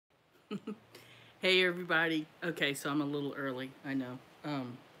Hey everybody. Okay, so I'm a little early, I know.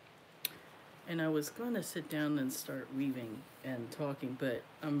 And I was gonna sit down and start weaving and talking, but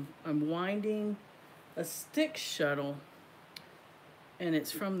I'm winding a stick shuttle, and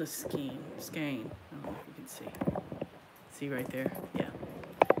it's from the skein. I don't know if you can see. See right there? Yeah.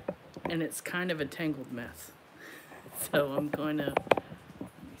 And it's kind of a tangled mess. So I'm going to, let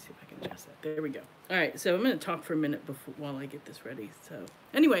me see if I can adjust that. There we go. All right, so I'm going to talk for a minute while I get this ready. So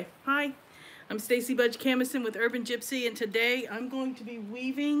anyway, hi. I'm Stacy Budge Camison with UrbanGypZ, and today I'm going to be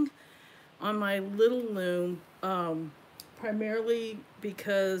weaving on my little loom, primarily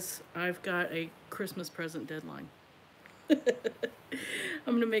because I've got a Christmas present deadline. I'm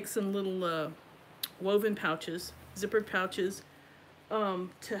going to make some little woven pouches, zippered pouches,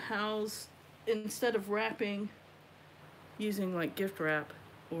 to house, instead of wrapping, using like gift wrap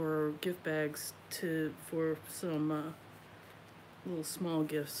or gift bags for some little small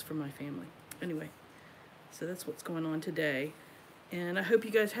gifts for my family. Anyway, so that's what's going on today. And I hope you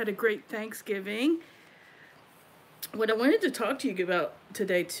guys had a great Thanksgiving. What I wanted to talk to you about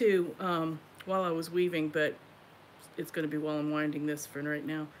today too, while I was weaving, but it's going to be while I'm winding this for right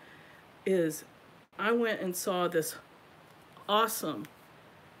now, is I went and saw this awesome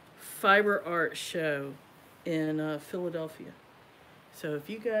fiber art show in Philadelphia. So if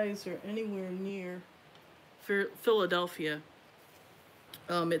you guys are anywhere near Philadelphia,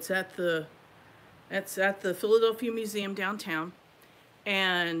 it's at the Philadelphia Museum downtown,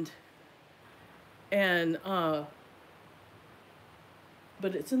 and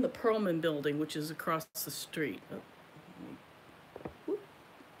but it's in the Perlman building, which is across the street. Oh,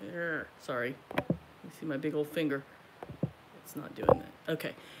 there, sorry. You see my big old finger? It's not doing that.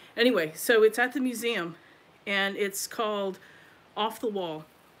 Okay. Anyway, so it's at the museum, and it's called Off the Wall,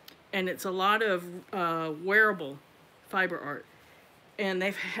 and it's a lot of wearable fiber art. And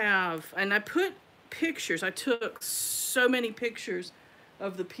and I put pictures. I took so many pictures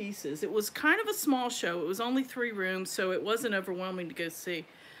of the pieces. It was kind of a small show. It was only 3 rooms, so it wasn't overwhelming to go see.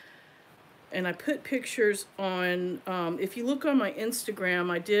 And I put pictures on, if you look on my Instagram,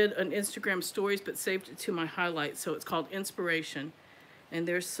 I did an Instagram stories, but saved it to my highlights. So it's called Inspiration. And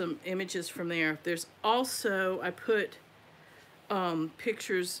there's some images from there. There's also, I put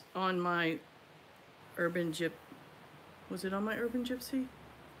pictures on my UrbanGypZ. Was it on my UrbanGypZ?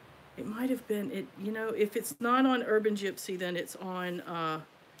 It might have been. If it's not on UrbanGypZ, then it's on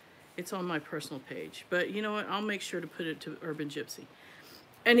my personal page. But you know what? I'll make sure to put it to UrbanGypZ.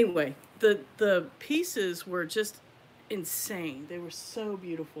 Anyway, the pieces were just insane. They were so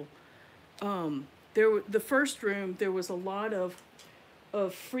beautiful. The first room, there was a lot of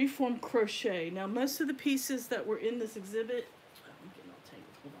freeform crochet. Now, most of the pieces that were in this exhibit, I'm getting all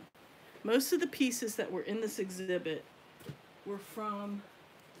tangled. Hold on. Most of the pieces that were in this exhibit were from,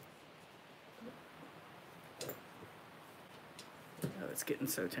 oh, it's getting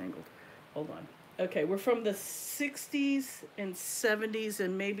so tangled. Hold on. Okay, we're from the 60s and 70s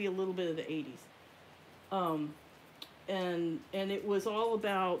and maybe a little bit of the 80s. And it was all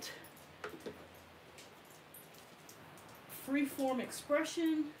about freeform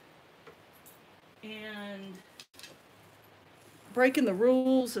expression and breaking the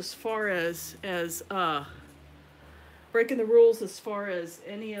rules as far as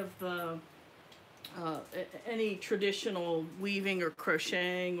any of the any traditional weaving or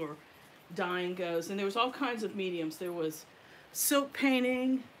crocheting or dyeing goes. And there was all kinds of mediums. There was silk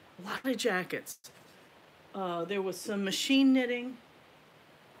painting, a lot of jackets. There was some machine knitting.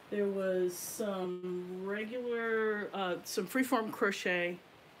 There was some regular, some freeform crochet,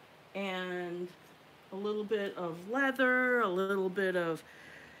 and a little bit of leather, a little bit of,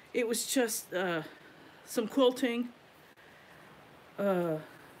 it was just some quilting.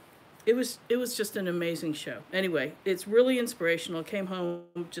 It was just an amazing show. Anyway, it's really inspirational. Came home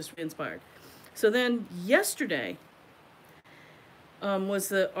just inspired. So then yesterday was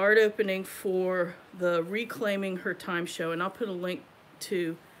the art opening for the Reclaiming Her Time show, and I'll put a link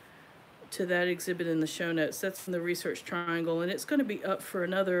to that exhibit in the show notes. That's in the Research Triangle, and it's going to be up for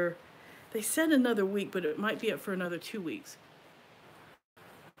another, they said another week, but it might be up for another 2 weeks.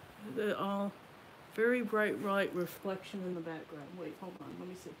 They're all very bright light reflection in the background. Wait, hold on, let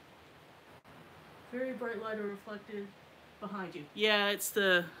me see. Very bright light are reflected behind you. Yeah, it's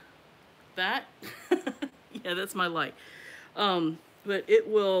that. Yeah, that's my light. But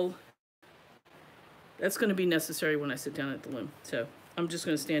that's going to be necessary when I sit down at the loom. So I'm just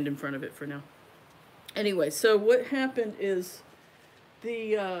going to stand in front of it for now. Anyway, so what happened is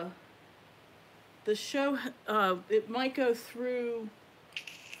the show, it might go through,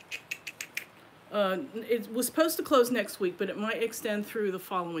 it was supposed to close next week, but it might extend through the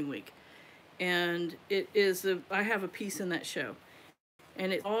following week. and it is I have a piece in that show,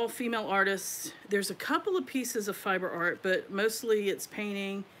 and it's all female artists. There's a couple of pieces of fiber art, but mostly it's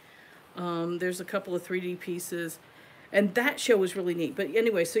painting. There's a couple of 3D pieces, and that show was really neat. But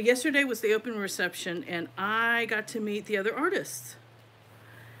anyway, so yesterday was the open reception, and I got to meet the other artists.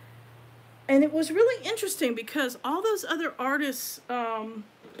 And it was really interesting because all those other artists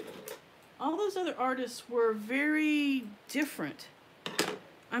were very different.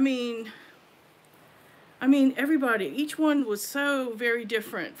 I mean, everybody, each one was so very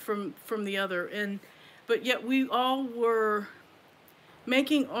different from the other, but yet we all were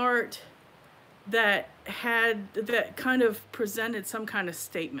making art that kind of presented some kind of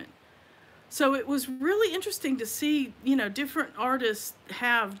statement. So it was really interesting to see, different artists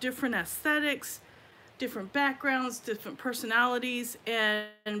have different aesthetics, different backgrounds, different personalities,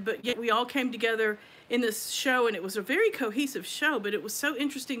 but yet we all came together in this show, and it was a very cohesive show. But it was so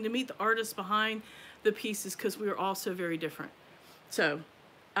interesting to meet the artists behind the pieces because we were all so very different. So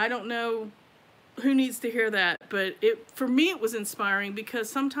I don't know who needs to hear that, but for me it was inspiring, because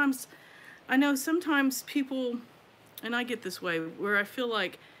sometimes people, and I get this way, where I feel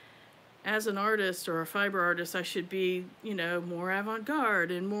like as an artist or a fiber artist I should be, more avant-garde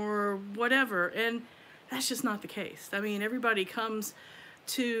and more whatever, and that's just not the case. I mean, everybody comes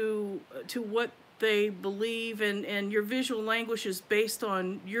to what they believe, and your visual language is based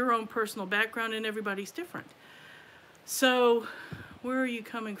on your own personal background, and everybody's different. So where are you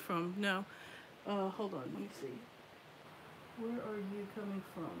coming from? No, hold on, let me see. Where are you coming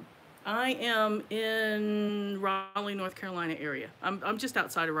from? I am in Raleigh, North Carolina area. I'm just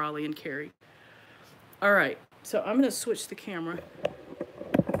outside of Raleigh in Cary. All right, so I'm gonna switch the camera,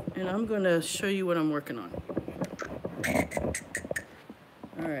 and I'm gonna show you what I'm working on.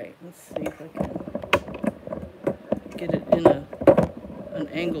 All right, let's see if I can get it in an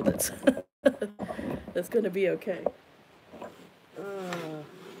angle that's that's gonna be okay. I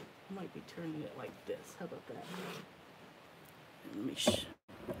might be turning it like this. How about that? Let me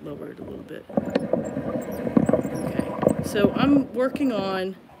lower it a little bit. Okay, so I'm working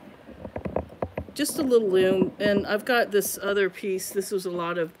on just a little loom, and I've got this other piece. This was a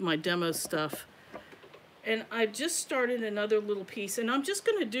lot of my demo stuff, and I just started another little piece, and I'm just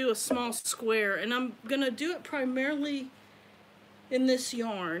going to do a small square, and I'm going to do it primarily in this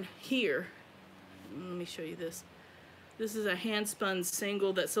yarn here. Let me show you this. This is a hand spun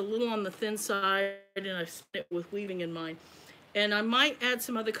single that's a little on the thin side, and I spun it with weaving in mind. And I might add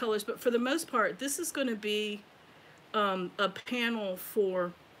some other colors, but for the most part, this is going to be a panel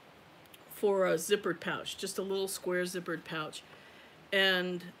for a zippered pouch, just a little square zippered pouch.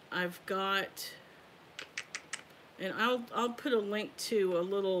 And I've got, and I'll put a link to a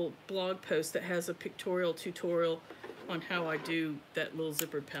little blog post that has a pictorial tutorial on how I do that little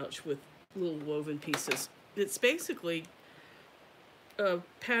zippered pouch with little woven pieces. It's basically a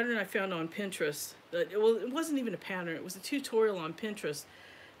pattern I found on Pinterest. Well, it wasn't even a pattern, it was a tutorial on Pinterest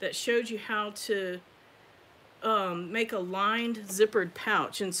that showed you how to make a lined zippered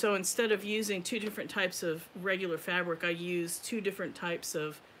pouch. And so instead of using two different types of regular fabric, I used two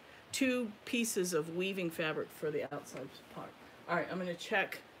pieces of weaving fabric for the outside part. All right,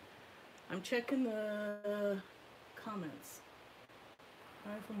 I'm checking the comments.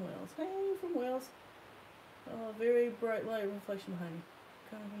 Hi from Wales. Hey from Wales. Very bright light reflection behind you.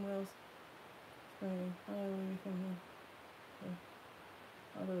 Coming from Wales.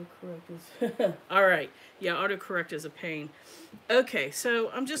 Autocorrect is all right. Yeah, autocorrect is a pain. Okay,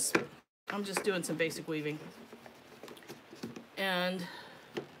 so I'm just doing some basic weaving. And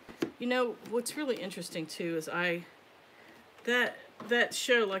what's really interesting too is that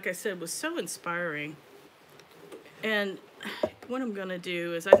show, like I said, was so inspiring. And what I'm gonna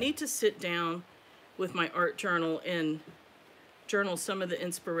do is I need to sit down with my art journal and journal some of the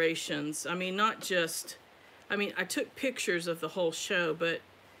inspirations. I mean, I took pictures of the whole show, but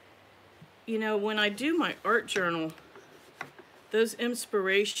when I do my art journal, those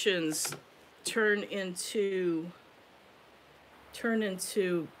inspirations turn into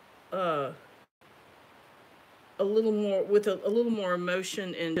a little more, with a little more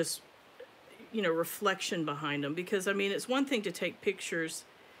emotion and just reflection behind them. Because it's one thing to take pictures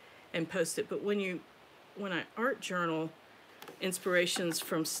and post it, but when I art journal inspirations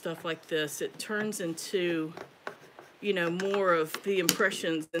from stuff like this, it turns into more of the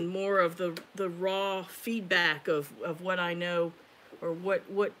impressions and more of the raw feedback of what I know, or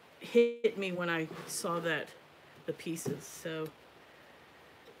what hit me when I saw the pieces. So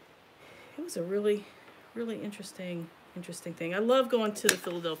it was a really, really interesting thing. I love going to the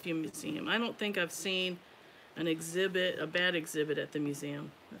Philadelphia Museum. I don't think I've seen a bad exhibit at the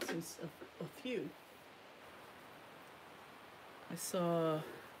museum. I've seen a few. I saw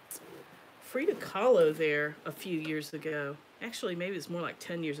Frida Kahlo there a few years ago. Actually, maybe it's more like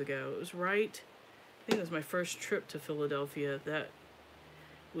 10 years ago. It was right, I think it was my first trip to Philadelphia. That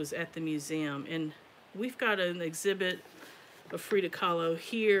was at the museum. And we've got an exhibit of Frida Kahlo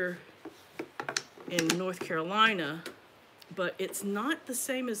here in North Carolina, but it's not the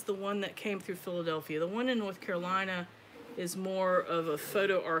same as the one that came through Philadelphia. The one in North Carolina is more of a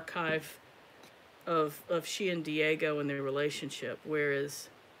photo archive of she and Diego and their relationship, whereas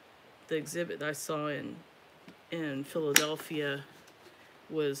the exhibit that I saw in Philadelphia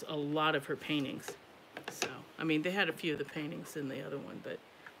was a lot of her paintings. So, I mean, they had a few of the paintings in the other one, but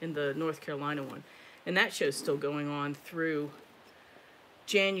in the North Carolina one. And that show's still going on through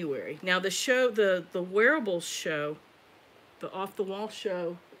January. Now the show, the wearables show, the off-the-wall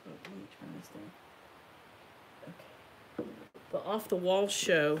show, oh, let me turn this down. Okay. The off-the-wall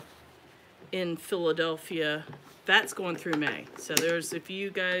show in Philadelphia, that's going through May. So there's, if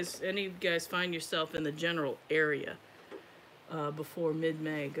you guys, any of you guys find yourself in the general area before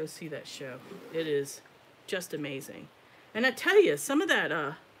mid-May, go see that show. It is just amazing. And I tell you, some of that,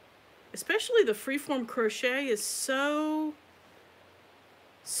 especially the freeform crochet is so,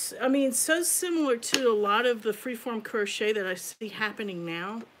 I mean, so similar to a lot of the freeform crochet that I see happening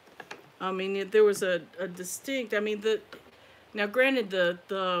now. I mean, there was a distinct, I mean, now granted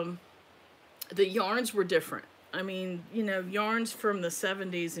the yarns were different. I mean, you know, yarns from the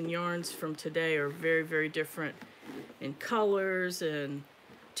 70s and yarns from today are very, very different in colors and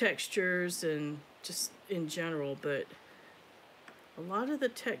textures and just in general, but a lot of the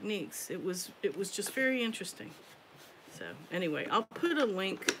techniques, it was just very interesting. So anyway, I'll put a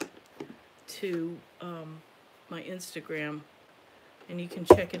link to my Instagram and you can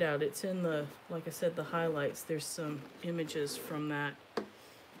check it out. It's in the, like I said, the highlights. There's some images from that.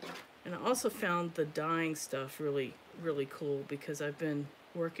 And I also found the dyeing stuff really, really cool because I've been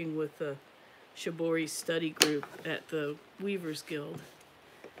working with the shibori study group at the Weavers Guild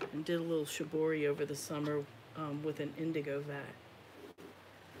and did a little shibori over the summer with an indigo vat.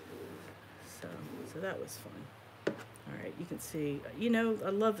 So that was fun. All right, you can see, you know, I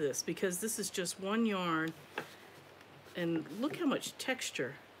love this because this is just one yarn and look how much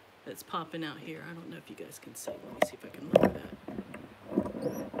texture that's popping out here. I don't know if you guys can see. Let me see if I can lower that.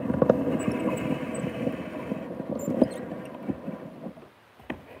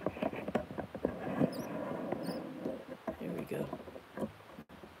 There we go.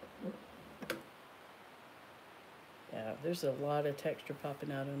 Yeah, there's a lot of texture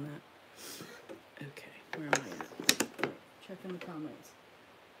popping out on that. Okay, where am I at? Checking the comments.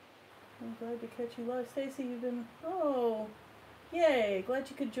 I'm glad to catch you live. Stacy, you've been, oh, yay. Glad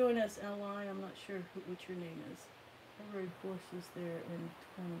you could join us, L.I. I'm not sure what your name is. I rode horses there in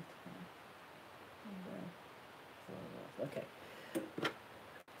 2010. Okay.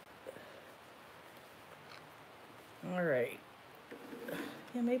 All right.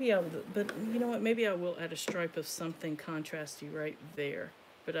 Yeah, maybe I'll, but you know what? Maybe I will add a stripe of something contrasty right there.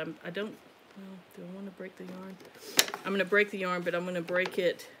 But I don't, well, do I want to break the yarn? I'm going to break the yarn, but I'm going to break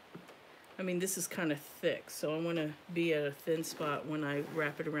it. I mean, this is kind of thick, so I want to be at a thin spot when I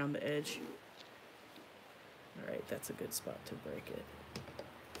wrap it around the edge. All right, that's a good spot to break it.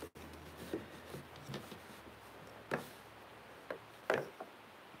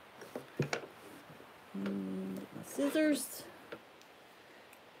 My scissors.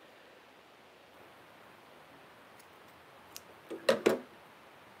 And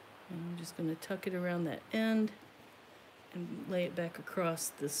I'm just going to tuck it around that end and lay it back across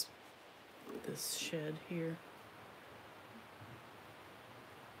this shed here.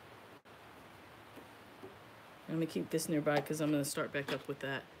 I'm going to keep this nearby because I'm going to start back up with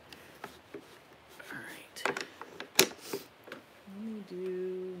that. All right. I'm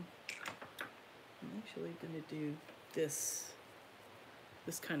actually going to do this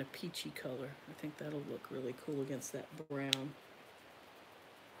kind of peachy color. I think that'll look really cool against that brown.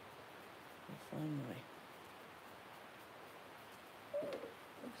 I'll find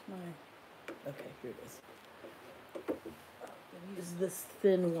okay, here it is. I'm gonna use this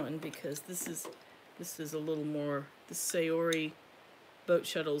thin one because this is a little more, the Sayori boat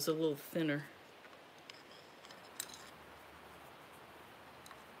shuttle is a little thinner.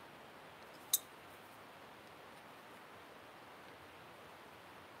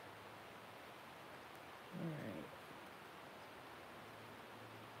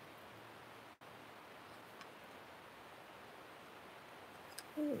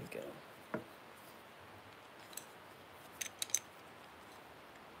 There we go.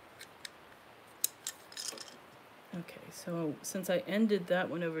 All Okay, so since I ended that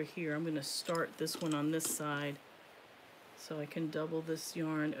one over here, I'm going to start this one on this side. So I can double this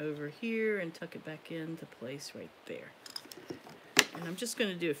yarn over here and tuck it back into place right there. And I'm just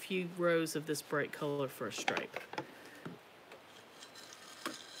going to do a few rows of this bright color for a stripe.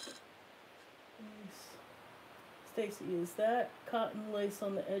 Stacy, is that cotton lace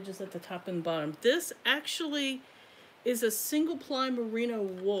on the edges at the top and bottom? This actually is a single ply merino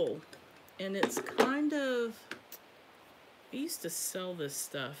wool, and it's kind of, I used to sell this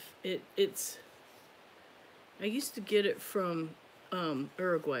stuff. I used to get it from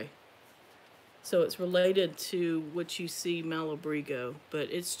Uruguay. So it's related to what you see Malabrigo,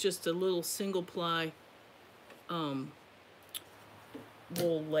 but it's just a little single ply wool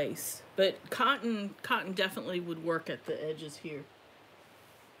lace. But cotton definitely would work at the edges here.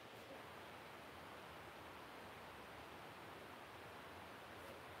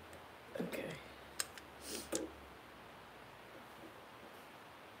 Okay.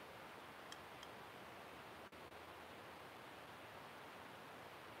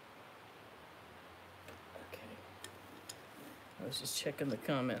 I was just checking the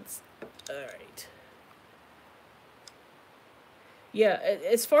comments. All right. Yeah,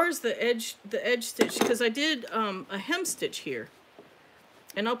 as far as the edge stitch, because I did a hem stitch here.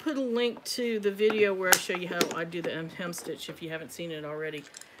 And I'll put a link to the video where I show you how I do the hem stitch if you haven't seen it already.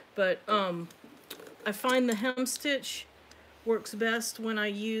 But I find the hem stitch works best when I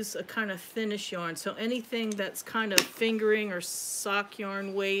use a kind of thinnish yarn. So anything that's kind of fingering or sock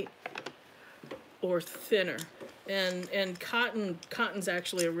yarn weight or thinner. And cotton's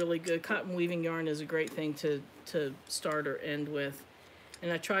actually a really good, cotton weaving yarn is a great thing to start or end with.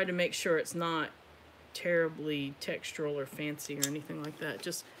 And I try to make sure it's not terribly textural or fancy or anything like that.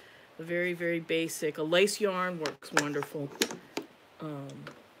 Just a very, very basic. A lace yarn works wonderful.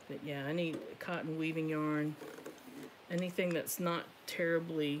 But yeah, I need cotton weaving yarn. Anything that's not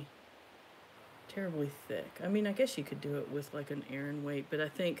terribly thick. I mean, I guess you could do it with like an Aran weight, but I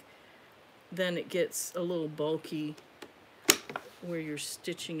think then it gets a little bulky where you're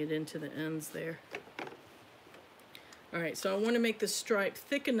stitching it into the ends there. All right, so I want to make the stripe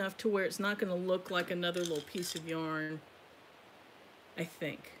thick enough to where it's not going to look like another little piece of yarn, I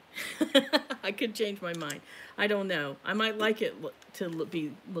think. I could change my mind. I don't know. I might like it to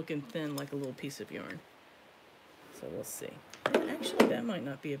be looking thin like a little piece of yarn. So we'll see. Actually, that might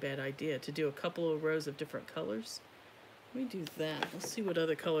not be a bad idea to do a couple of rows of different colors. Let me do that. Let's see what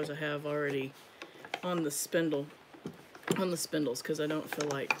other colors I have already on the spindle, on the spindles, because I don't feel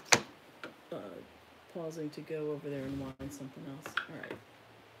like pausing to go over there and wind something else. All right,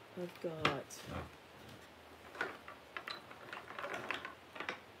 I've got,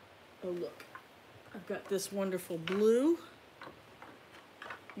 oh look, I've got this wonderful blue,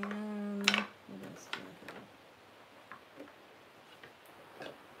 and what else do I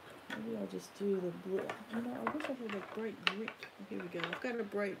have? Maybe I'll just do the blue. You know, I wish I had a bright green. Here we go. I've got a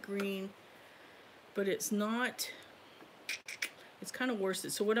bright green, but it's not, it's kind of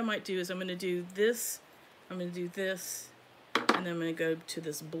worsted. So what I might do is I'm going to do this, I'm going to do this, and then I'm going to go to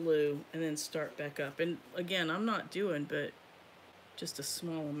this blue and then start back up. And again, I'm not doing but just a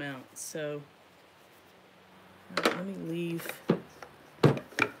small amount. So let me leave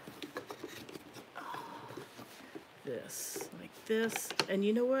this like this. And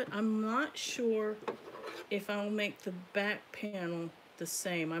you know what? I'm not sure if I'll make the back panel the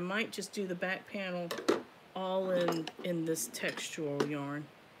same. I might just do the back panel all in this textural yarn.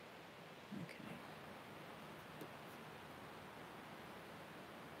 Okay.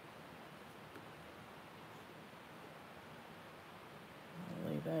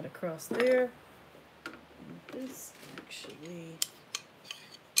 I'll lay that across there. And this actually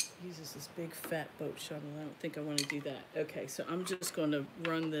uses this big fat boat shuttle. I don't think I want to do that. Okay, so I'm just going to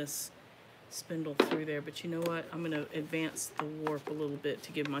run this spindle through there, but you know what? I'm going to advance the warp a little bit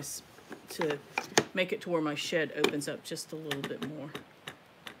to give my, to make it to where my shed opens up just a little bit more.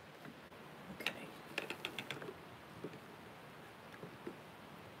 Okay.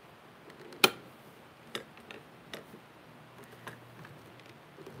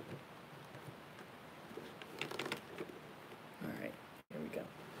 All right, here we go.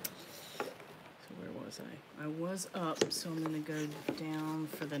 So where was I? I was up, so I'm going to go down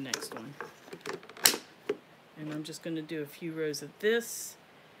for the next one. And I'm just going to do a few rows of this.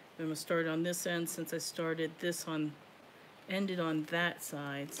 I'm going to start on this end since I started this on, ended on that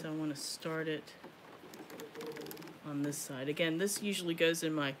side. So I want to start it on this side. Again, this usually goes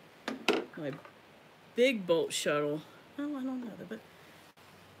in my big bolt shuttle. Oh, I don't know, but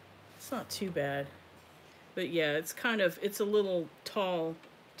it's not too bad. But yeah, it's kind of, it's a little tall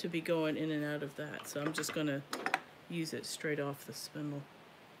to be going in and out of that. So I'm just going to use it straight off the spindle.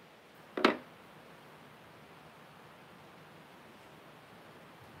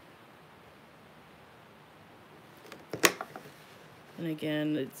 And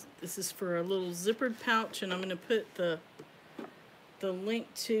again, this is for a little zippered pouch, and I'm going to put the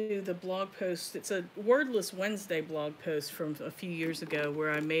link to the blog post. It's a Wordless Wednesday blog post from a few years ago where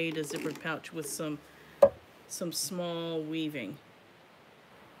I made a zippered pouch with some small weaving.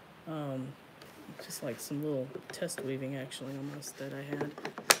 Just like some little test weaving actually almost that I had.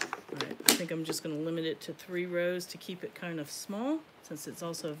 Alright, I think I'm just going to limit it to 3 rows to keep it kind of small since it's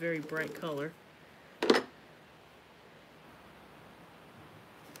also a very bright color.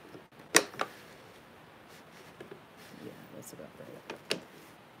 That's about right.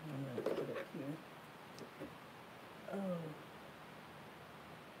 I'm going to put it here. Oh.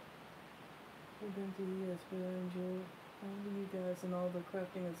 Yes, we enjoy all you guys and all the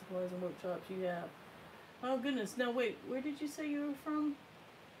crafting and supplies and workshops you have. Oh goodness, now wait, where did you say you were from?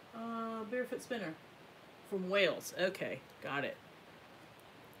 Barefoot Spinner. From Wales. Okay, got it.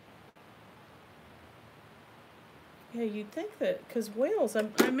 Yeah, you'd think that, because Wales, I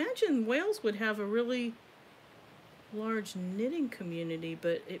imagine Wales would have a really large knitting community,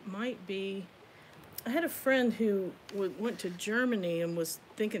 but it might be. I had a friend who went to Germany and was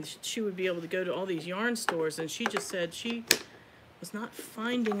thinking she would be able to go to all these yarn stores, and she just said she was not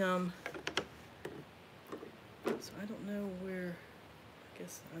finding them. So I don't know where. I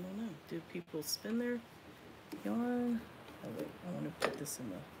guess I don't know. Do people spin their yarn? Oh wait, I want to put this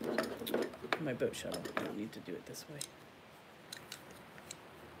in my boat shuttle. I don't need to do it this way.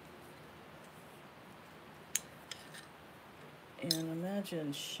 And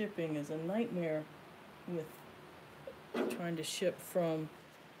imagine shipping is a nightmare with trying to ship from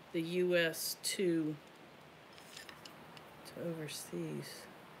the US to overseas.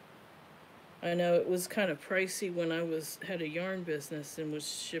 I know it was kind of pricey when I had a yarn business and was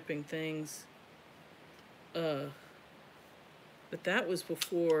shipping things. But that was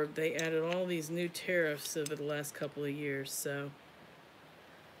before they added all these new tariffs over the last couple of years, so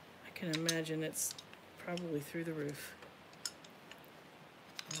I can imagine it's probably through the roof.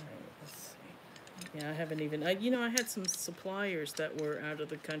 All right, let's see. Yeah, I haven't even, I had some suppliers that were out of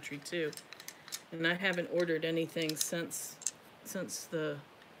the country too, and I haven't ordered anything since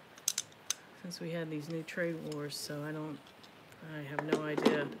we had these new trade wars, so I have no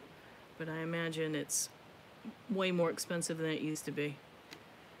idea, but I imagine it's way more expensive than it used to be.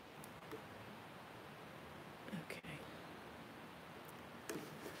 Okay.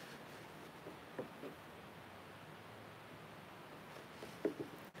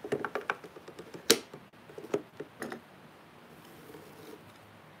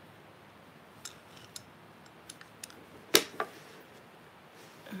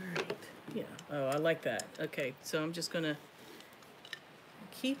 Yeah, oh, I like that. Okay, so I'm just gonna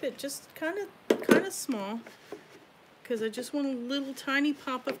keep it just kind of small because I just want a little tiny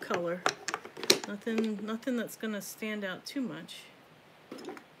pop of color. Nothing that's gonna stand out too much.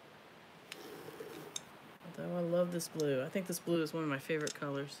 Although I love this blue. I think this blue is one of my favorite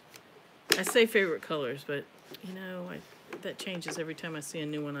colors. I say favorite colors, but you know, that changes every time I see a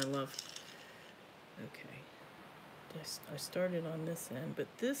new one I love. Okay, I started on this end, but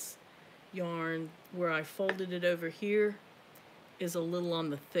this yarn where I folded it over here is a little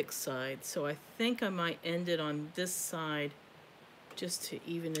on the thick side, so I think I might end it on this side just to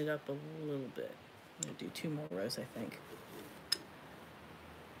even it up a little bit. I'm gonna do 2 more rows, I think.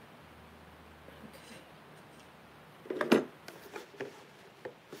 Okay.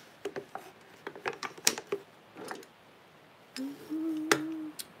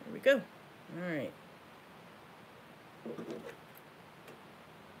 There we go. All right.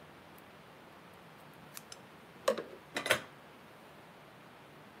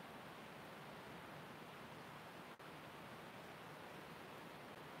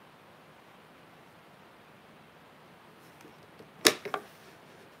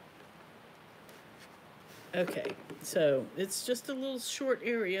 Okay, so it's just a little short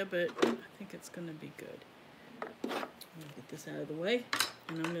area, but I think it's going to be good. I'm going to get this out of the way,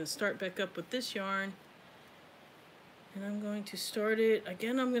 and I'm going to start back up with this yarn, and I'm going to start it,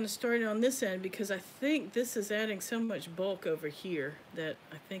 again I'm going to start it on this end because I think this is adding so much bulk over here that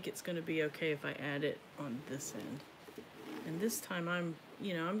I think it's going to be okay if I add it on this end. And this time I'm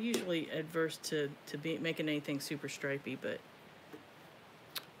usually adverse to making anything super stripey, but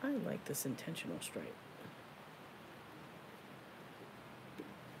I like this intentional stripe.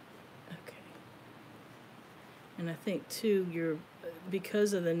 And I think too,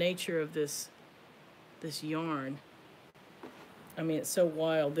 because of the nature of this yarn, I mean, it's so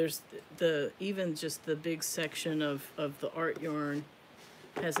wild. There's even just the big section of the art yarn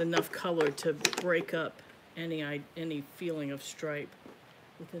has enough color to break up any feeling of stripe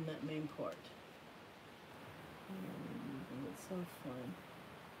within that main part. It's so fun.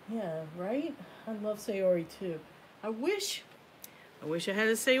 Yeah, right? I love Sayori too. I wish I had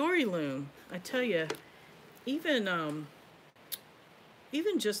a Sayori loom. I tell you, even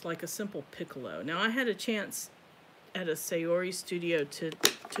just like a simple piccolo. Now I had a chance at a Sayori studio to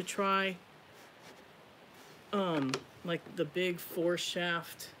try like the big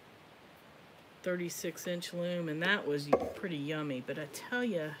 4-shaft 36-inch loom, and that was pretty yummy. But I tell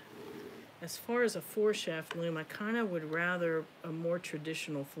you, as far as a 4-shaft loom, I kind of would rather a more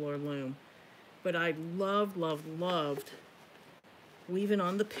traditional floor loom. But I loved weaving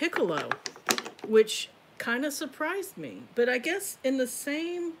on the piccolo, which kind of surprised me. But I guess in the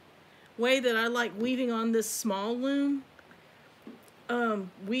same way that I like weaving on this small loom,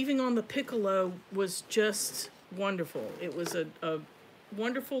 weaving on the piccolo was just wonderful. It was a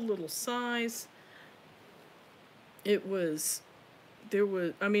wonderful little size. It was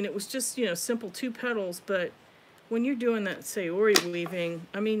just, you know, simple 2 petals, but when you're doing that Sayori weaving,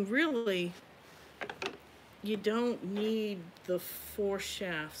 I mean, really, you don't need the 4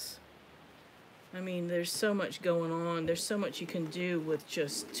 shafts. I mean, there's so much going on. There's so much you can do with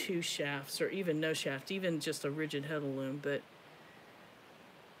just 2 shafts, or even no shaft, even just a rigid heddle loom. But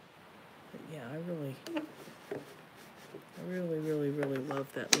yeah, I really love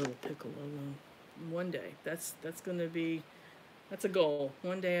that little piccolo loom. One day, that's a goal.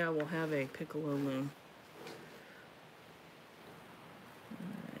 One day I will have a piccolo loom. All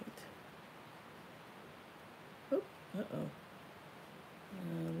right. Oh, uh-oh.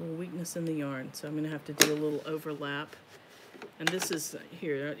 A little weakness in the yarn, so I'm going to have to do a little overlap. And this is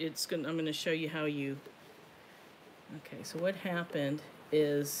here. I'm going to show you how you. Okay, so what happened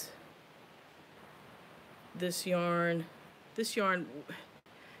is this yarn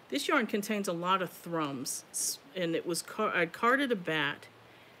contains a lot of thrums, and it was I'd carded a bat,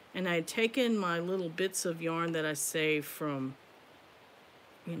 and I had taken my little bits of yarn that I saved from,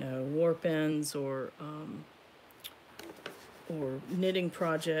 you know, warp ends or knitting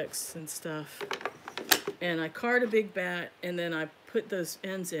projects and stuff, and I card a big bat, and then I put those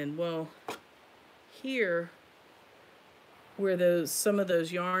ends in. Well, here, where some of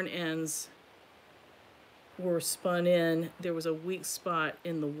those yarn ends were spun in, there was a weak spot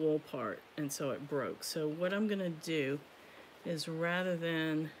in the wool part, and so it broke. So what I'm gonna do is,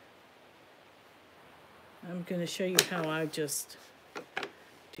 I'm gonna show you how I just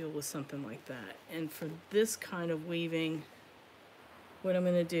deal with something like that. And for this kind of weaving, what I'm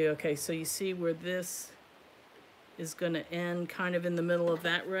gonna do, okay, so you see where this is gonna end kind of in the middle of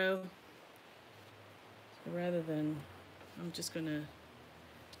that row. So I'm just gonna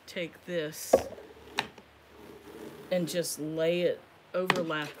take this and just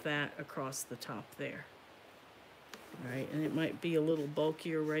overlap that across the top there. All right, and it might be a little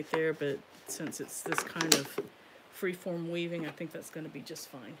bulkier right there, but since it's this kind of freeform weaving, I think that's gonna be just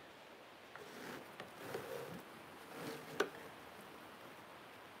fine.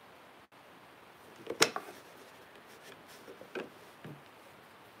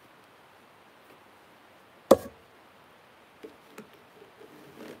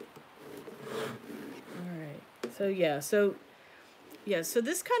 So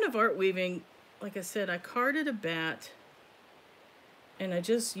this kind of art weaving, like I said, I carded a bat, and I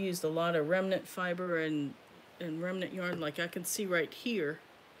just used a lot of remnant fiber and remnant yarn, like I can see right here.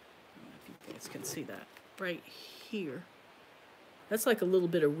 I don't know if you guys can see that right here. That's like a little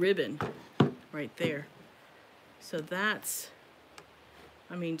bit of ribbon right there. So that's,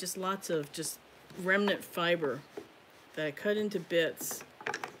 I mean, just lots of just remnant fiber that I cut into bits,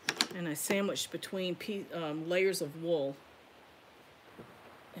 and I sandwiched between layers of wool.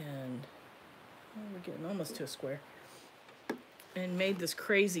 And we're getting almost to a square. And made this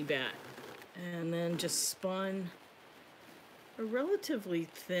crazy bat. And then just spun a relatively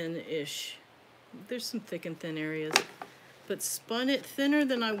thin-ish. There's some thick and thin areas. But spun it thinner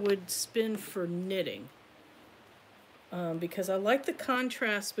than I would spin for knitting. Because I like the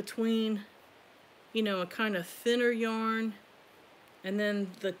contrast between, you know, a kind of thinner yarn and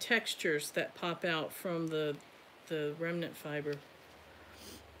then the textures that pop out from the remnant fiber.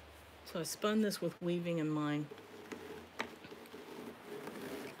 So I spun this with weaving in mind.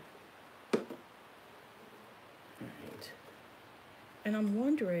 Right. And I'm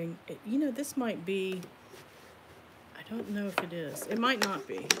wondering, you know, this might be, I don't know if it is. It might not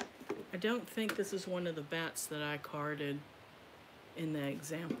be. I don't think this is one of the bats that I carded in the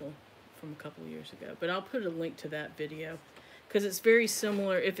example from a couple years ago. But I'll put a link to that video, because it's very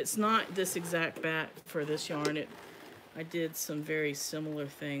similar. If it's not this exact bat for this yarn, I did some very similar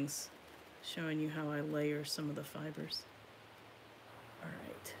things, showing you how I layer some of the fibers. All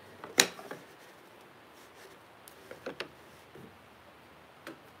right.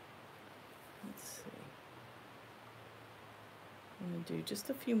 Let's see. I'm going to do just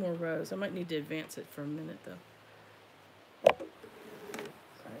a few more rows. I might need to advance it for a minute, though. All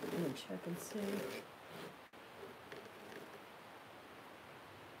right, I'm going to check and see.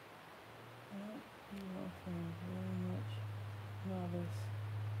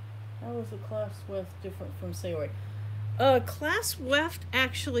 How is a clasp weft different from sayori? Clasp weft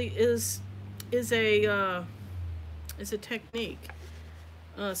actually is a technique.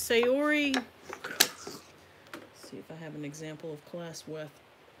 Sayori. Let's see if I have an example of clasp weft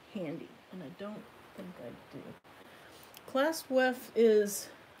handy, and I don't think I do. Clasp weft is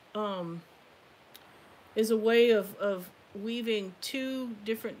a way of weaving two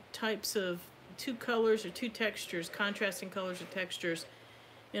different types of two colors or two textures, contrasting colors or textures,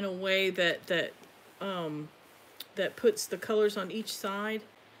 in a way that puts the colors on each side.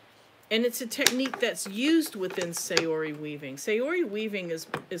 And it's a technique that's used within sayori weaving. Sayori weaving is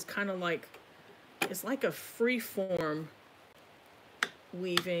kind of like, it's like a freeform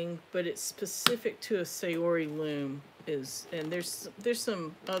weaving, but it's specific to a sayori loom. And there's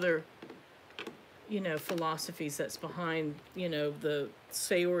some other, you know, philosophies that's behind, you know, the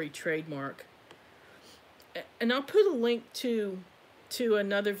sayori trademark. And I'll put a link to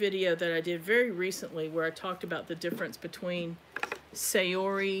another video that I did very recently where I talked about the difference between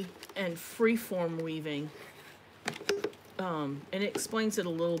sayori and freeform weaving. And it explains it a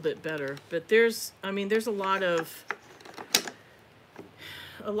little bit better. But there's a lot of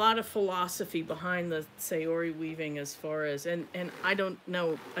philosophy behind the sayori weaving as far as, and I don't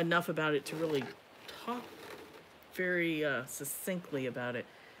know enough about it to really talk very succinctly about it.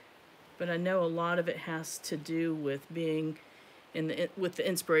 But I know a lot of it has to do with being with the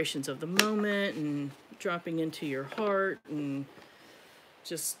inspirations of the moment and dropping into your heart and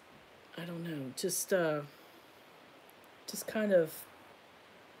just, I don't know, just kind of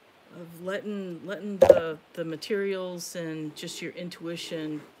letting the materials and just your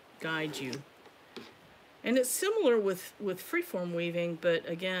intuition guide you. And it's similar with freeform weaving, but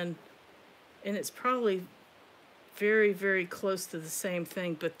again, and it's probably very, very close to the same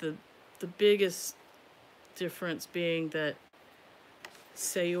thing, but the biggest difference being that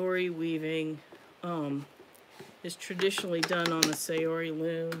sayori weaving is traditionally done on the sayori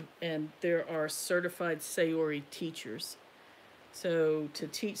loom, and there are certified sayori teachers. So to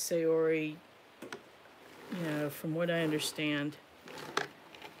teach sayori, you know, from what I understand,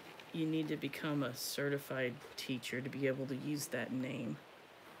 you need to become a certified teacher to be able to use that name.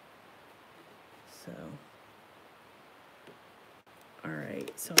 So, all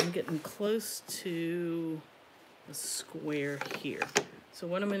right, so I'm getting close to the square here. So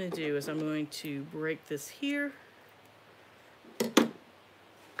what I'm going to do is I'm going to break this here. Where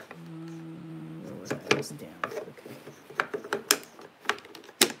was I? It was down. Okay.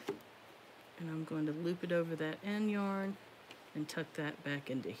 And I'm going to loop it over that end yarn and tuck that back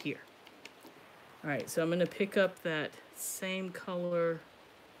into here. All right, so I'm going to pick up that same color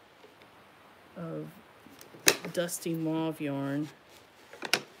of dusty mauve yarn.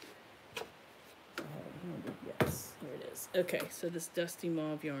 Yes, here it is. Okay, so this dusty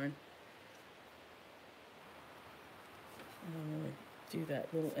mauve yarn. And I'm going to do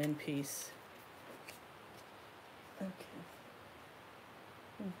that little end piece. Okay.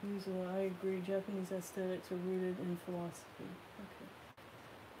 Confusing. I agree. Japanese aesthetics are rooted in philosophy.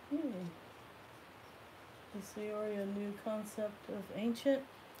 Okay. Yay. Is sayori a new concept of ancient?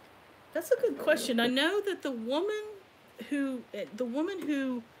 That's a good question. I know that the woman who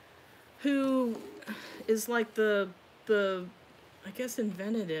is like the I guess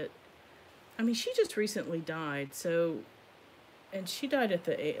invented it. I mean, she just recently died. So, and she died at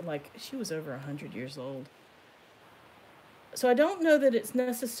she was over 100 years old. So I don't know that it's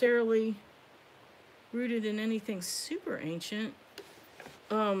necessarily rooted in anything super ancient.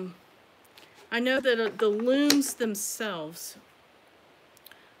 I know that the looms themselves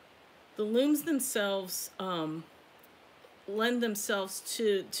lend themselves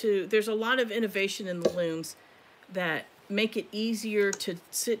to there's a lot of innovation in the looms that make it easier to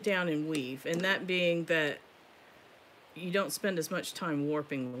sit down and weave, and that being that you don't spend as much time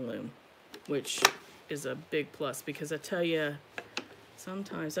warping the loom, which is a big plus, because I tell you,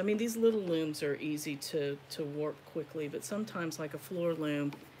 sometimes, I mean, these little looms are easy to warp quickly, but sometimes, like a floor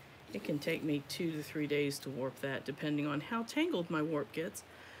loom, it can take me 2 to 3 days to warp that, depending on how tangled my warp gets.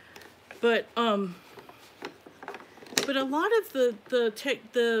 But But a lot of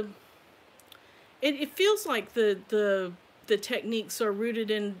it feels like the techniques are rooted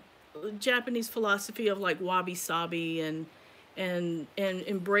in Japanese philosophy of like wabi sabi and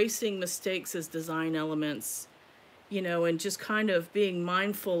embracing mistakes as design elements, you know, and just kind of being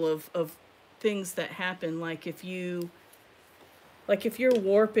mindful of things that happen. Like if you're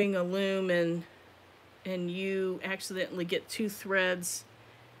warping a loom and you accidentally get two threads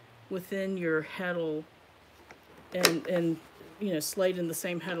within your heddle and you know, slayed in the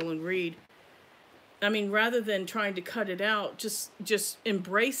same heddle and reed. I mean, rather than trying to cut it out, just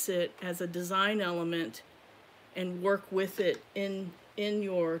embrace it as a design element and work with it in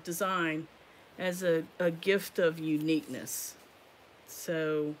your design as a gift of uniqueness.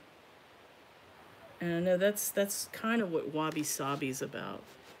 So, and I know that's kind of what wabi sabi's about.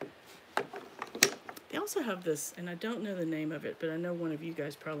 They also have this, and I don't know the name of it, but I know one of you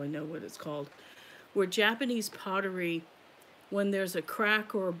guys probably know what it's called, where Japanese pottery, when there's a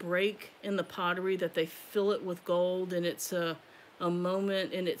crack or a break in the pottery, that they fill it with gold, and it's a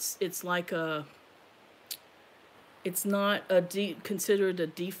moment, and it's like it's not considered a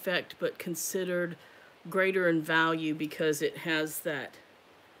defect, but considered greater in value because it has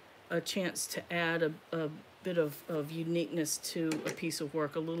a chance to add a bit of uniqueness to a piece of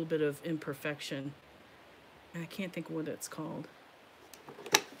work, a little bit of imperfection. I can't think of what it's called.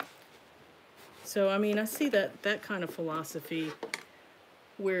 So, I mean, I see that kind of philosophy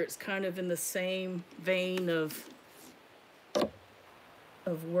where it's kind of in the same vein of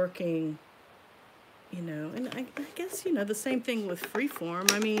working, you know, and I guess, you know, the same thing with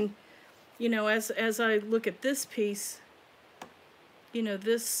Freeform. I mean, you know, as I look at this piece, you know,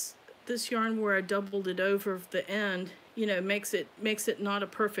 this yarn where I doubled it over the end, you know, makes it not a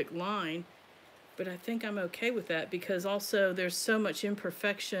perfect line, but I think I'm okay with that because also there's so much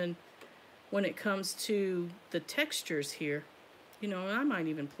imperfection when it comes to the textures here. You know, I might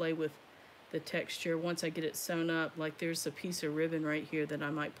even play with the texture once I get it sewn up. Like there's a piece of ribbon right here that I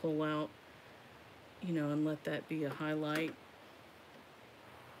might pull out, you know, and let that be a highlight.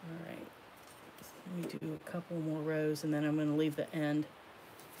 All right, let me do a couple more rows and then I'm going to leave the end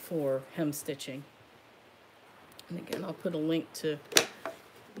for hem stitching. And again, I'll put a link to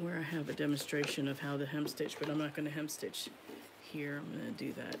where I have a demonstration of how to hem stitch, but I'm not going to hem stitch here. I'm going to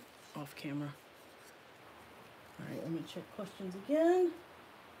do that off camera. All right, let me check questions again.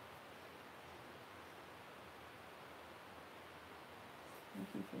 Thank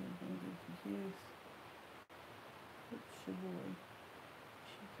you for being confused.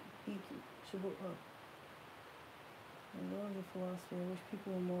 I love the philosophy. I wish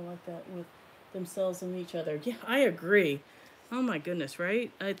people were more like that with themselves and each other. Yeah, I agree. Oh my goodness,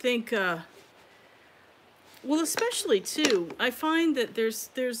 right? I think, well, especially too, I find that there's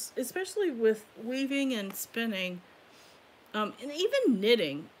especially with weaving and spinning, and even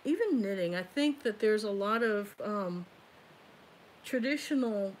knitting, I think that there's a lot of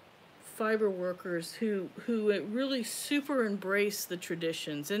traditional fiber workers who really super embrace the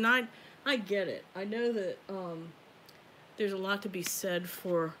traditions, and I get it. I know that there's a lot to be said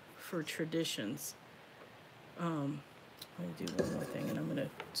for traditions. Let me do one more thing, and I'm going to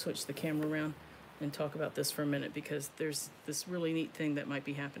switch the camera around and talk about this for a minute because there's this really neat thing that might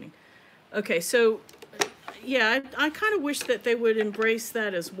be happening. Okay, so yeah, I kind of wish that they would embrace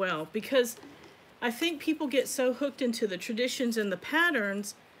that as well, because I think people get so hooked into the traditions and the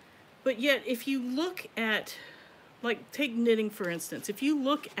patterns, but yet if you look at, like, take knitting for instance, if you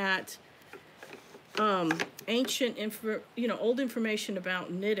look at ancient old information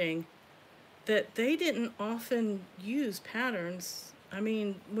about knitting, that they didn't often use patterns. I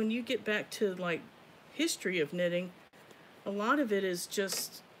mean, when you get back to like history of knitting, a lot of it is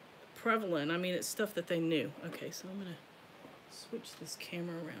just prevalent. I mean, it's stuff that they knew. Okay, so I'm gonna switch this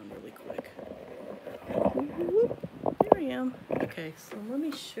camera around really quick. There I am. Okay, so let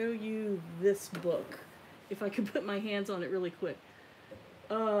me show you this book. If I can put my hands on it really quick.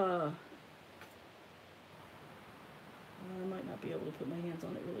 I might not be able to put my hands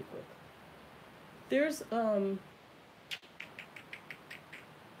on it really quick. There's,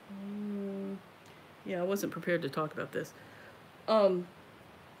 yeah, I wasn't prepared to talk about this.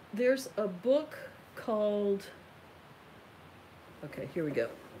 There's a book called, okay, here we go.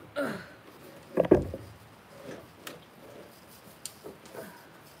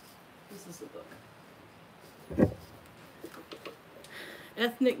 This is the book.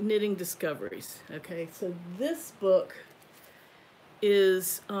 Ethnic Knitting Discoveries. Okay, so this book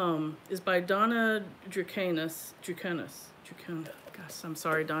is by Donna Drukanis. Gosh, I'm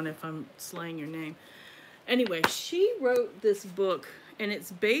sorry, Donna, if I'm slaying your name. Anyway, she wrote this book, and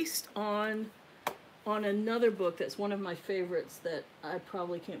it's based on on another book that's one of my favorites that I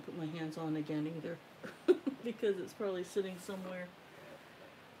probably can't put my hands on again either because it's probably sitting somewhere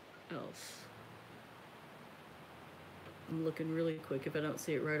else. I'm looking really quick. If I don't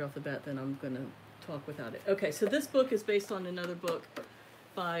see it right off the bat, then I'm going to talk without it. Okay, so this book is based on another book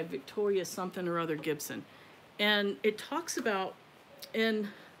by Victoria something or other Gibson. And it talks about, and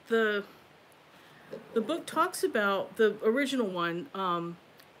the book talks about, the original one,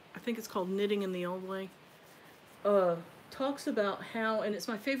 I think it's called Knitting in the Old Way, talks about how, and it's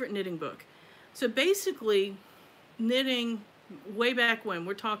my favorite knitting book. So basically, knitting way back when,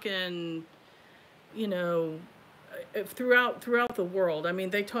 we're talking, you know, throughout the world. I mean,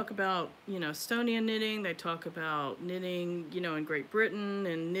 they talk about, you know, Estonian knitting, they talk about knitting, you know, in Great Britain,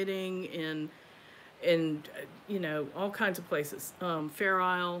 and knitting in you know, all kinds of places, Fair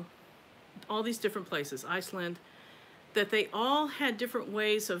Isle, all these different places, Iceland, that they all had different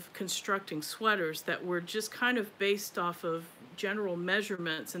ways of constructing sweaters that were just kind of based off of general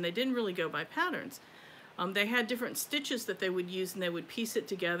measurements, and they didn't really go by patterns. They had different stitches that they would use, and they would piece it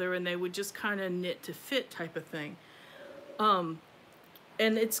together, and they would just kind of knit to fit type of thing. And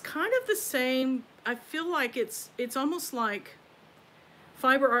it's kind of the same. I feel like it's almost like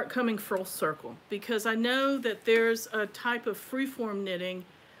fiber art coming full circle, because I know that there's a type of freeform knitting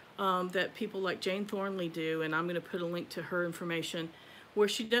that people like Jane Thornley do, and I'm going to put a link to her information, where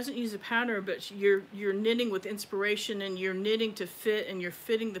she doesn't use a pattern, but you're knitting with inspiration, and you're knitting to fit, and you're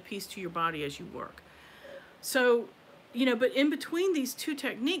fitting the piece to your body as you work. So, you know, but in between these two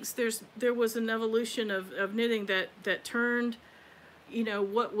techniques, there was an evolution of knitting that turned, you know,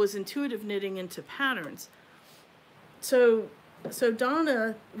 what was intuitive knitting into patterns. So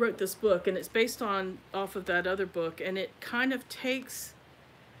Donna wrote this book, and it's based off of that other book, and it kind of takes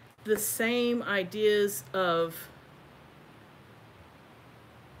the same ideas of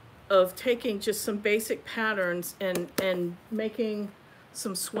taking just some basic patterns and making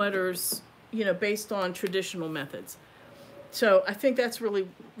some sweaters, you know, based on traditional methods. So I think that's really,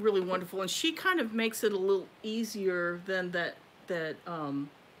 really wonderful. And she kind of makes it a little easier than that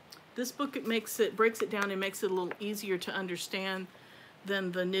this book, breaks it down and makes it a little easier to understand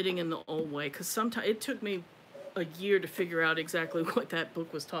than the Knitting in the Old Way. Because sometimes it took me a year to figure out exactly what that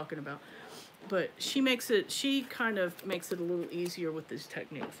book was talking about. But she kind of makes it a little easier with these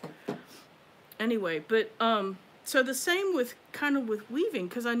techniques. Anyway, but so the same with weaving,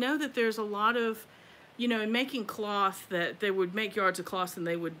 because I know that there's a lot of, you know, in making cloth, that they would make yards of cloth and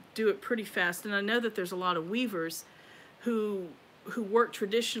they would do it pretty fast. And I know that there's a lot of weavers who work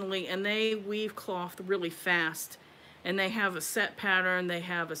traditionally, and they weave cloth really fast, and they have a set pattern, they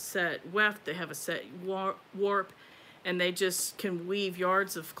have a set weft, they have a set warp, and they just can weave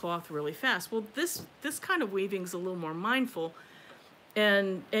yards of cloth really fast. Well, this kind of weaving is a little more mindful,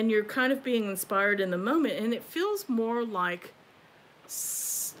 and you're kind of being inspired in the moment, and it feels more like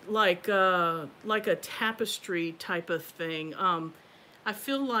a tapestry type of thing. I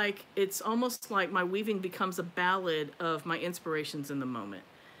feel like it's almost like my weaving becomes a ballad of my inspirations in the moment.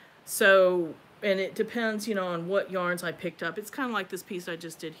 So, and it depends, you know, on what yarns I picked up. It's kind of like this piece I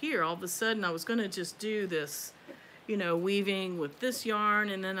just did here. All of a sudden, I was going to just do this, you know, weaving with this yarn,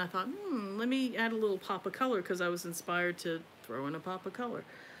 and then I thought, let me add a little pop of color, because I was inspired to throw in a pop of color.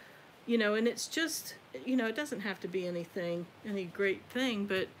 You know, and it's just, you know, it doesn't have to be any great thing,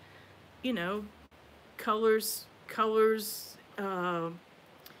 but, you know, colors,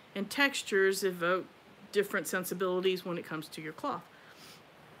 and textures evoke different sensibilities when it comes to your cloth.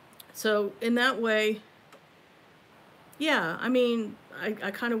 So in that way, yeah, I mean, I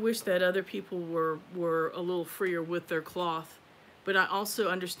kind of wish that other people were a little freer with their cloth, but I also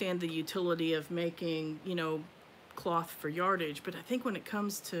understand the utility of making, you know, cloth for yardage. But I think when it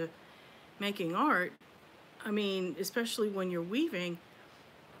comes to making art, I mean, especially when you're weaving,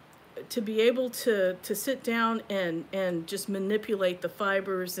 to be able to sit down and just manipulate the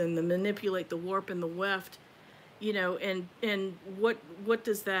fibers and manipulate the warp and the weft, you know, and what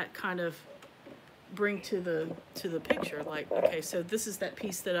does that kind of bring to the picture? Like, okay, so this is that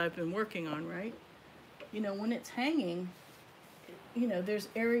piece that I've been working on, right? You know, when it's hanging, you know, there's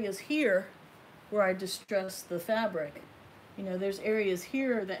areas here where I distress the fabric. You know, there's areas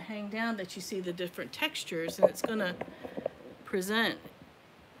here that hang down that you see the different textures, and it's gonna present,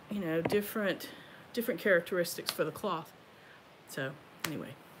 you know, different characteristics for the cloth. So anyway,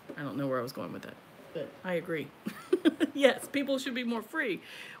 I don't know where I was going with that, but I agree. Yes, people should be more free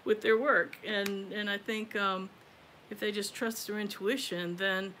with their work, and I think if they just trust their intuition,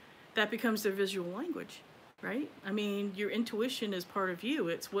 then that becomes their visual language, right? I mean, your intuition is part of you.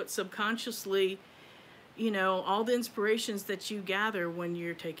 It's what subconsciously, you know, all the inspirations that you gather when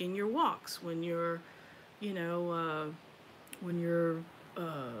you're taking your walks, when you're you know, when you're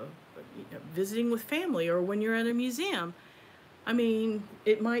visiting with family or when you're at a museum. I mean,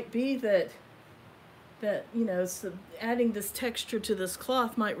 it might be that you know, so adding this texture to this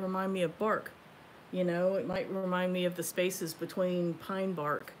cloth might remind me of bark. You know, it might remind me of the spaces between pine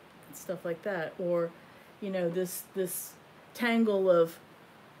bark and stuff like that, or you know, this tangle of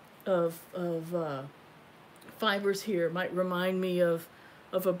fibers here might remind me of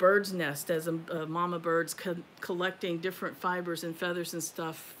a bird's nest as a mama bird's collecting different fibers and feathers and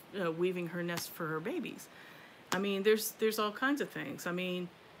stuff, weaving her nest for her babies. I mean, there's all kinds of things. I mean,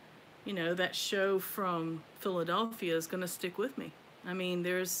 you know, that show from Philadelphia is going to stick with me. I mean,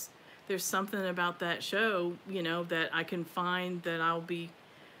 there's something about that show, you know, that I can find that I'll be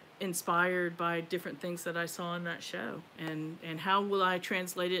inspired by different things that I saw in that show, and how will I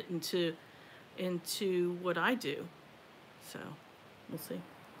translate it into what I do. So we'll see.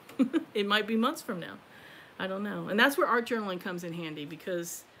 It might be months from now, I don't know. And that's where art journaling comes in handy,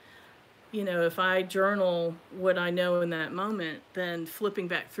 because you know, if I journal what I know in that moment, then flipping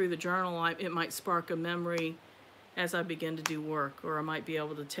back through the journal, it might spark a memory as I begin to do work, or I might be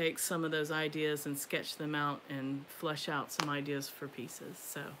able to take some of those ideas and sketch them out and flesh out some ideas for pieces.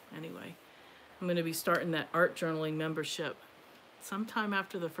 So anyway, I'm going to be starting that art journaling membership sometime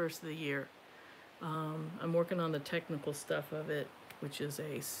after the first of the year. I'm working on the technical stuff of it, which is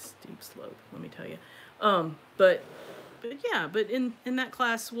a steep slope, let me tell you. But in that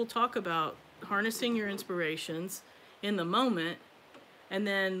class, we'll talk about harnessing your inspirations in the moment, and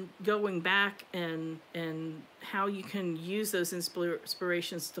then going back and how you can use those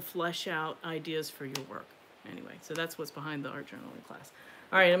inspirations to flesh out ideas for your work. Anyway, so that's what's behind the art journaling class.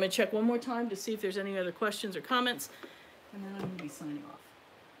 All right, I'm going to check one more time to see if there's any other questions or comments, and then I'm going to be signing off.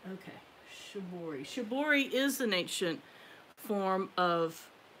 Okay, shibori. Shibori is an ancient form of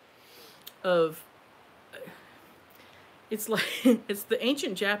it's like it's the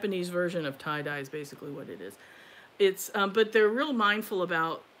ancient Japanese version of tie-dye is basically what it is. It's but they're real mindful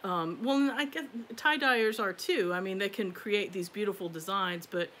about well, I guess tie-dyers are too. I mean, they can create these beautiful designs,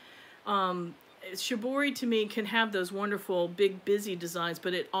 but shibori to me can have those wonderful big busy designs,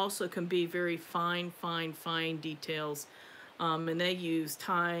 but it also can be very fine details. And they use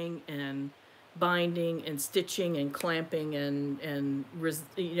tying and binding and stitching and clamping and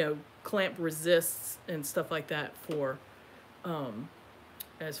you know, clamp resists and stuff like that for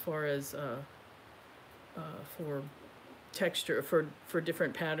as far as for texture, for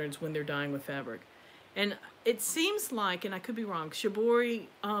different patterns when they're dyeing with fabric. And it seems like, and I could be wrong, shibori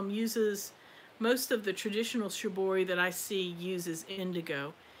uses, most of the traditional shibori that I see uses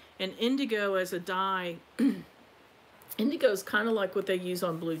indigo. And indigo as a dye, indigo is kind of like what they use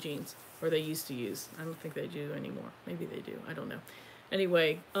on blue jeans, or they used to use. I don't think they do anymore. Maybe they do. I don't know.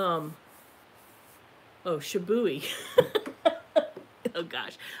 Anyway, oh, shibui. Oh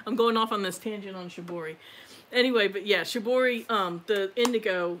gosh, I'm going off on this tangent on shibori. Anyway, but yeah, shibori, the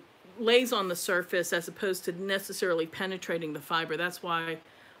indigo lays on the surface as opposed to necessarily penetrating the fiber. That's why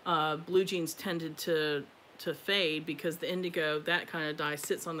blue jeans tended to fade, because the indigo, that kind of dye,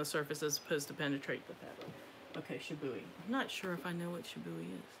 sits on the surface as opposed to penetrate the fabric. Okay, shibui. I'm not sure if I know what shibui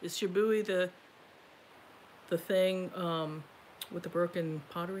is. Is shibui the thing with the broken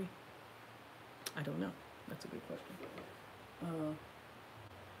pottery? I don't know. That's a good question.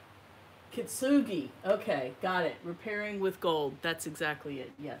 Kitsugi. Okay, got it. Repairing with gold. That's exactly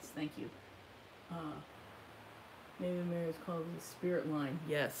it. Yes, thank you. Native Americans call it the spirit line.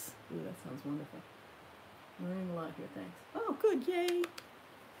 Yes. Ooh, that sounds wonderful. Learning a lot here. Thanks. Oh, good. Yay.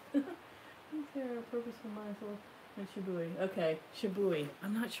 Okay, purposeful, mindful, and shibui. Okay, shibui.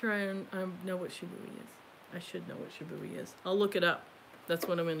 I'm not sure I know what shibui is. I should know what shibui is. I'll look it up. That's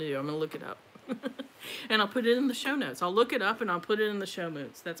what I'm going to do. I'm going to look it up. And I'll put it in the show notes. I'll look it up and I'll put it in the show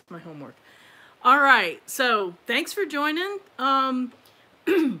notes. That's my homework. All right. So thanks for joining. I'm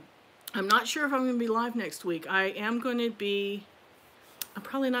not sure if I'm going to be live next week. I'm probably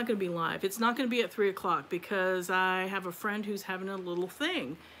not going to be live. It's not going to be at 3 o'clock because I have a friend who's having a little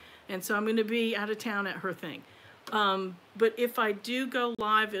thing. And so I'm going to be out of town at her thing. But if I do go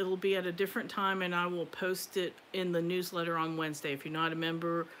live, it'll be at a different time, and I will post it in the newsletter on Wednesday. If you're not a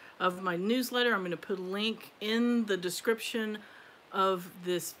member of my newsletter, I'm going to put a link in the description of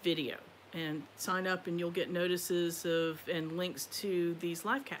this video, and sign up and you'll get notices and links to these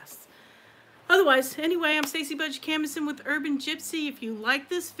live casts. Otherwise, anyway, I'm Stacey Budge Camison with UrbanGypZ. If you like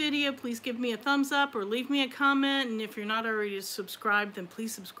this video, please give me a thumbs up or leave me a comment. And if you're not already subscribed, then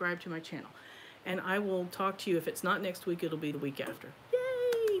please subscribe to my channel. And I will talk to you. If it's not next week, it'll be the week after.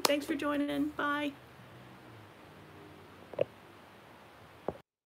 Yay! Thanks for joining in. Bye.